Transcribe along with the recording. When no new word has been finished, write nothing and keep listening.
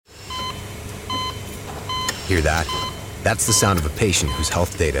Hear that? That's the sound of a patient whose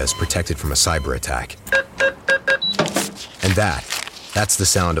health data is protected from a cyber attack. And that's the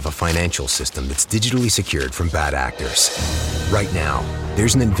sound of a financial system that's digitally secured from bad actors. Right now,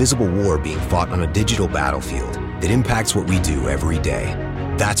 there's an invisible war being fought on a digital battlefield that impacts what we do every day.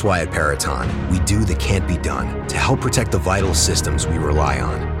 That's why at Peraton, we do the can't be done to help protect the vital systems we rely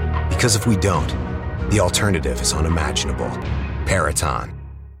on. Because if we don't, the alternative is unimaginable. Peraton.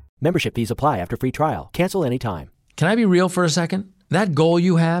 Membership fees apply after free trial. Cancel anytime. Can I be real for a second? That goal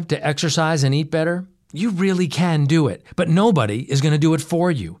you have to exercise and eat better, you really can do it. But nobody is going to do it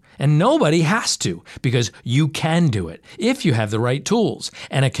for you. And nobody has to, because you can do it if you have the right tools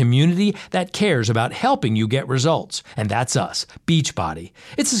and a community that cares about helping you get results. And that's us, Beachbody.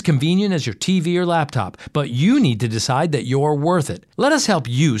 It's as convenient as your TV or laptop, but you need to decide that you're worth it. Let us help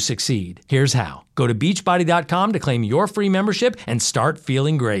you succeed. Here's how. Go to beachbody.com to claim your free membership and start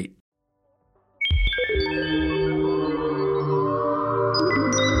feeling great.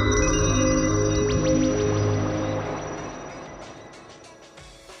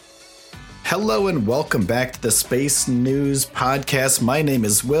 Hello and welcome back to the Space News Podcast. My name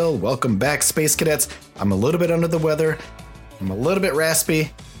is Will. Welcome back, Space Cadets. I'm a little bit under the weather. I'm a little bit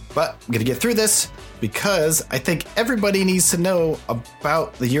raspy, but I'm going to get through this because I think everybody needs to know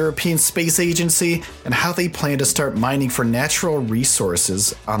about the European Space Agency and how they plan to start mining for natural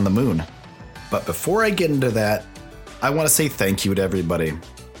resources on the moon. But before I get into that, I want to say thank you to everybody.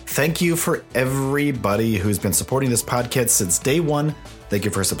 Thank you for everybody who's been supporting this podcast since day one. Thank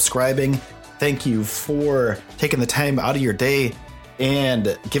you for subscribing. Thank you for taking the time out of your day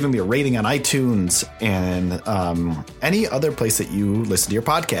and giving me a rating on iTunes and any other place that you listen to your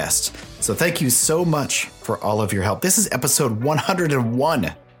podcast. So thank you so much for all of your help. This is episode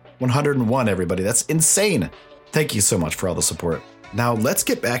 101. 101, everybody. That's insane. Thank you so much for all the support. Now let's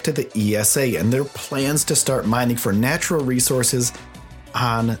get back to the ESA and their plans to start mining for natural resources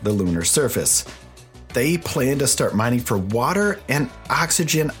on the lunar surface. They plan to start mining for water and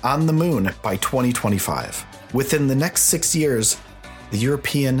oxygen on the moon by 2025. Within the next 6 years, the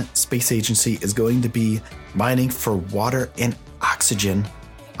European Space Agency is going to be mining for water and oxygen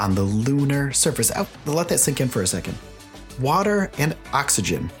on the lunar surface. Let that sink in for a second. Water and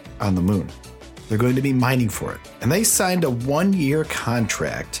oxygen on the moon. They're going to be mining for it. And they signed a 1-year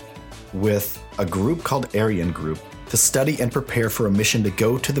contract with a group called Ariane Group to study and prepare for a mission to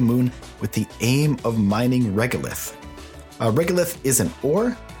go to the moon with the aim of mining regolith. Regolith is an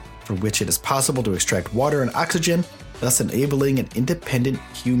ore for which it is possible to extract water and oxygen, thus enabling an independent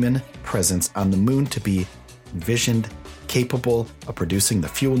human presence on the moon to be envisioned capable of producing the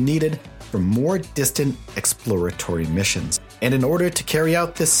fuel needed for more distant exploratory missions. And in order to carry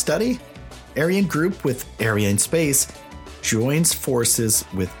out this study, Ariane Group with Arianespace joins forces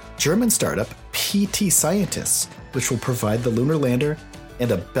with German startup PT Scientists, which will provide the lunar lander,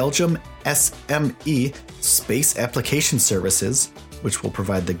 and a Belgium SME, Space Application Services, which will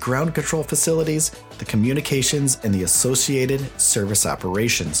provide the ground control facilities, the communications, and the associated service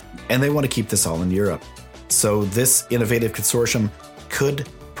operations. And they want to keep this all in Europe. So this innovative consortium could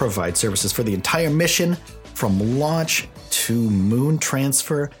provide services for the entire mission, from launch to moon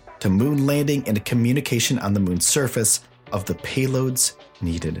transfer to moon landing and communication on the moon's surface of the payloads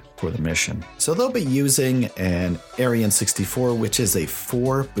needed for the mission. So they'll be using an Ariane 64, which is a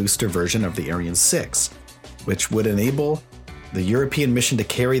 4-booster version of the Ariane 6, which would enable the European mission to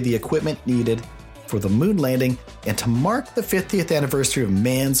carry the equipment needed for the moon landing. And to mark the 50th anniversary of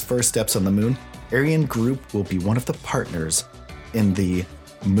man's first steps on the moon, Ariane Group will be one of the partners in the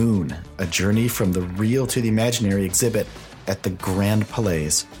Moon, a journey from the real to the imaginary exhibit at the Grand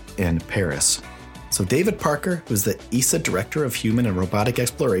Palais in Paris. So David Parker, who's the ESA Director of Human and Robotic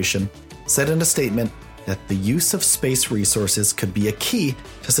Exploration, said in a statement that the use of space resources could be a key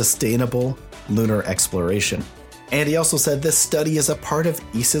to sustainable lunar exploration. And he also said this study is a part of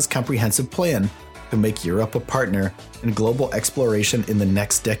ESA's comprehensive plan to make Europe a partner in global exploration in the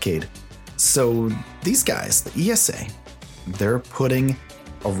next decade. So these guys, the ESA, they're putting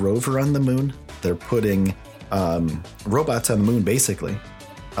a rover on the moon. They're putting robots on the moon, basically.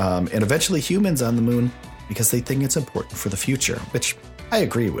 And eventually humans on the moon because they think it's important for the future, which I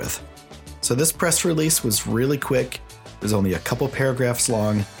agree with. So this press release was really quick. It was only a couple paragraphs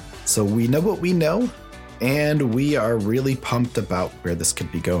long. So we know what we know, and we are really pumped about where this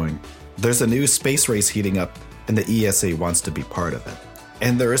could be going. There's a new space race heating up, and the ESA wants to be part of it.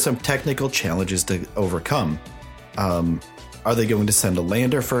 And there are some technical challenges to overcome. Are they going to send a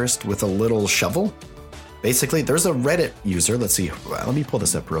lander first with a little shovel? Basically, there's a Reddit user. Let's see. Let me pull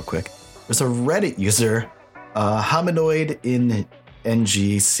this up real quick. There's a Reddit user, Hominoid in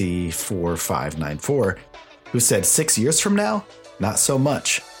NGC4594, who said 6 years from now, not so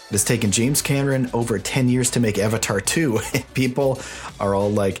much. It has taken James Cameron over 10 years to make Avatar 2. And people are all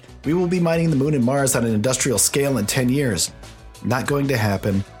like, we will be mining the moon and Mars on an industrial scale in 10 years. Not going to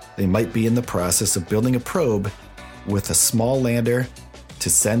happen. They might be in the process of building a probe with a small lander to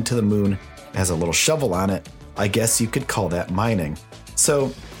send to the moon. It has a little shovel on it. I guess you could call that mining.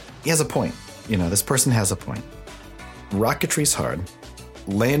 So he has a point. This person has a point. Rocketry's hard.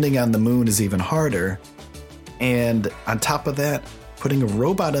 Landing on the moon is even harder. And on top of that, putting a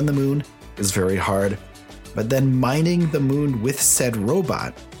robot on the moon is very hard. But then mining the moon with said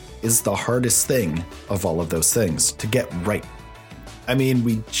robot is the hardest thing of all of those things to get right. I mean,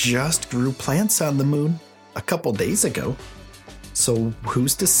 we just grew plants on the moon a couple days ago. So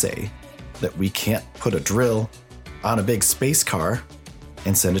who's to say that we can't put a drill on a big space car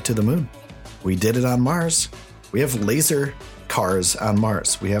and send it to the moon? We did it on Mars. We have laser cars on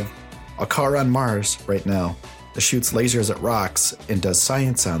Mars. We have a car on Mars right now that shoots lasers at rocks and does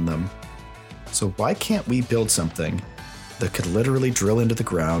science on them. So why can't we build something that could literally drill into the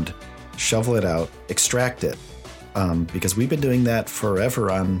ground, shovel it out, extract it? Because we've been doing that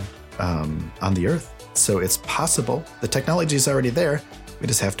forever on the Earth. So it's possible. The technology is already there. We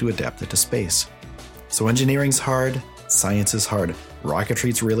just have to adapt it to space. So engineering's hard. Science is hard.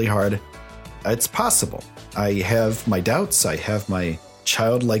 Rocketry's really hard. It's possible. I have my doubts. I have my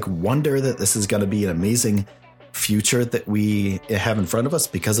childlike wonder that this is going to be an amazing future that we have in front of us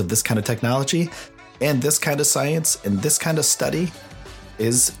because of this kind of technology. And this kind of science and this kind of study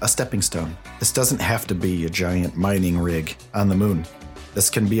is a stepping stone. This doesn't have to be a giant mining rig on the moon. This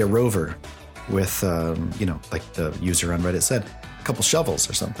can be a rover with, like the user on Reddit said, a couple shovels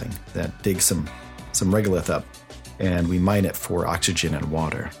or something that dig some regolith up, and we mine it for oxygen and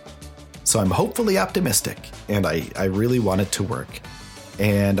water. So I'm hopefully optimistic, and I really want it to work.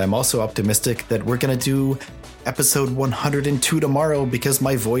 And I'm also optimistic that we're going to do episode 102 tomorrow because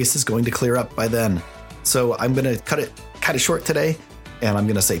my voice is going to clear up by then. So I'm going to cut it kind of short today, and I'm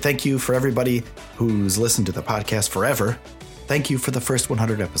going to say thank you for everybody who's listened to the podcast forever. Thank you for the first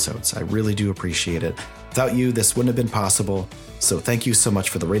 100 episodes. I really do appreciate it. Without you, this wouldn't have been possible. So thank you so much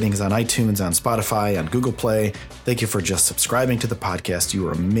for the ratings on iTunes, on Spotify, on Google Play. Thank you for just subscribing to the podcast. You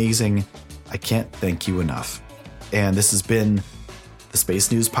are amazing. I can't thank you enough. And this has been the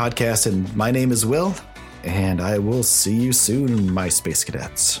Space News Podcast, and my name is Will, and I will see you soon, my Space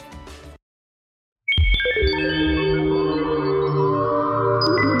Cadets.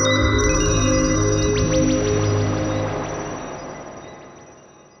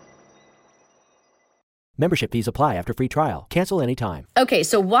 Membership fees apply after free trial. Cancel anytime. Okay,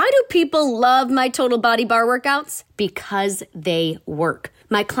 so why do people love my Total Body Bar workouts? Because they work.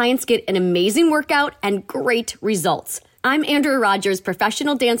 My clients get an amazing workout and great results. I'm Andrea Rogers,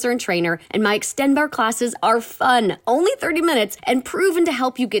 professional dancer and trainer, and my Extend Bar classes are fun, only 30 minutes, and proven to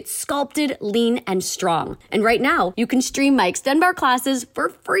help you get sculpted, lean, and strong. And right now, you can stream my Extend Bar classes for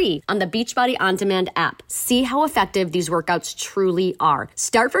free on the Beachbody On Demand app. See how effective these workouts truly are.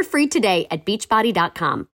 Start for free today at beachbody.com.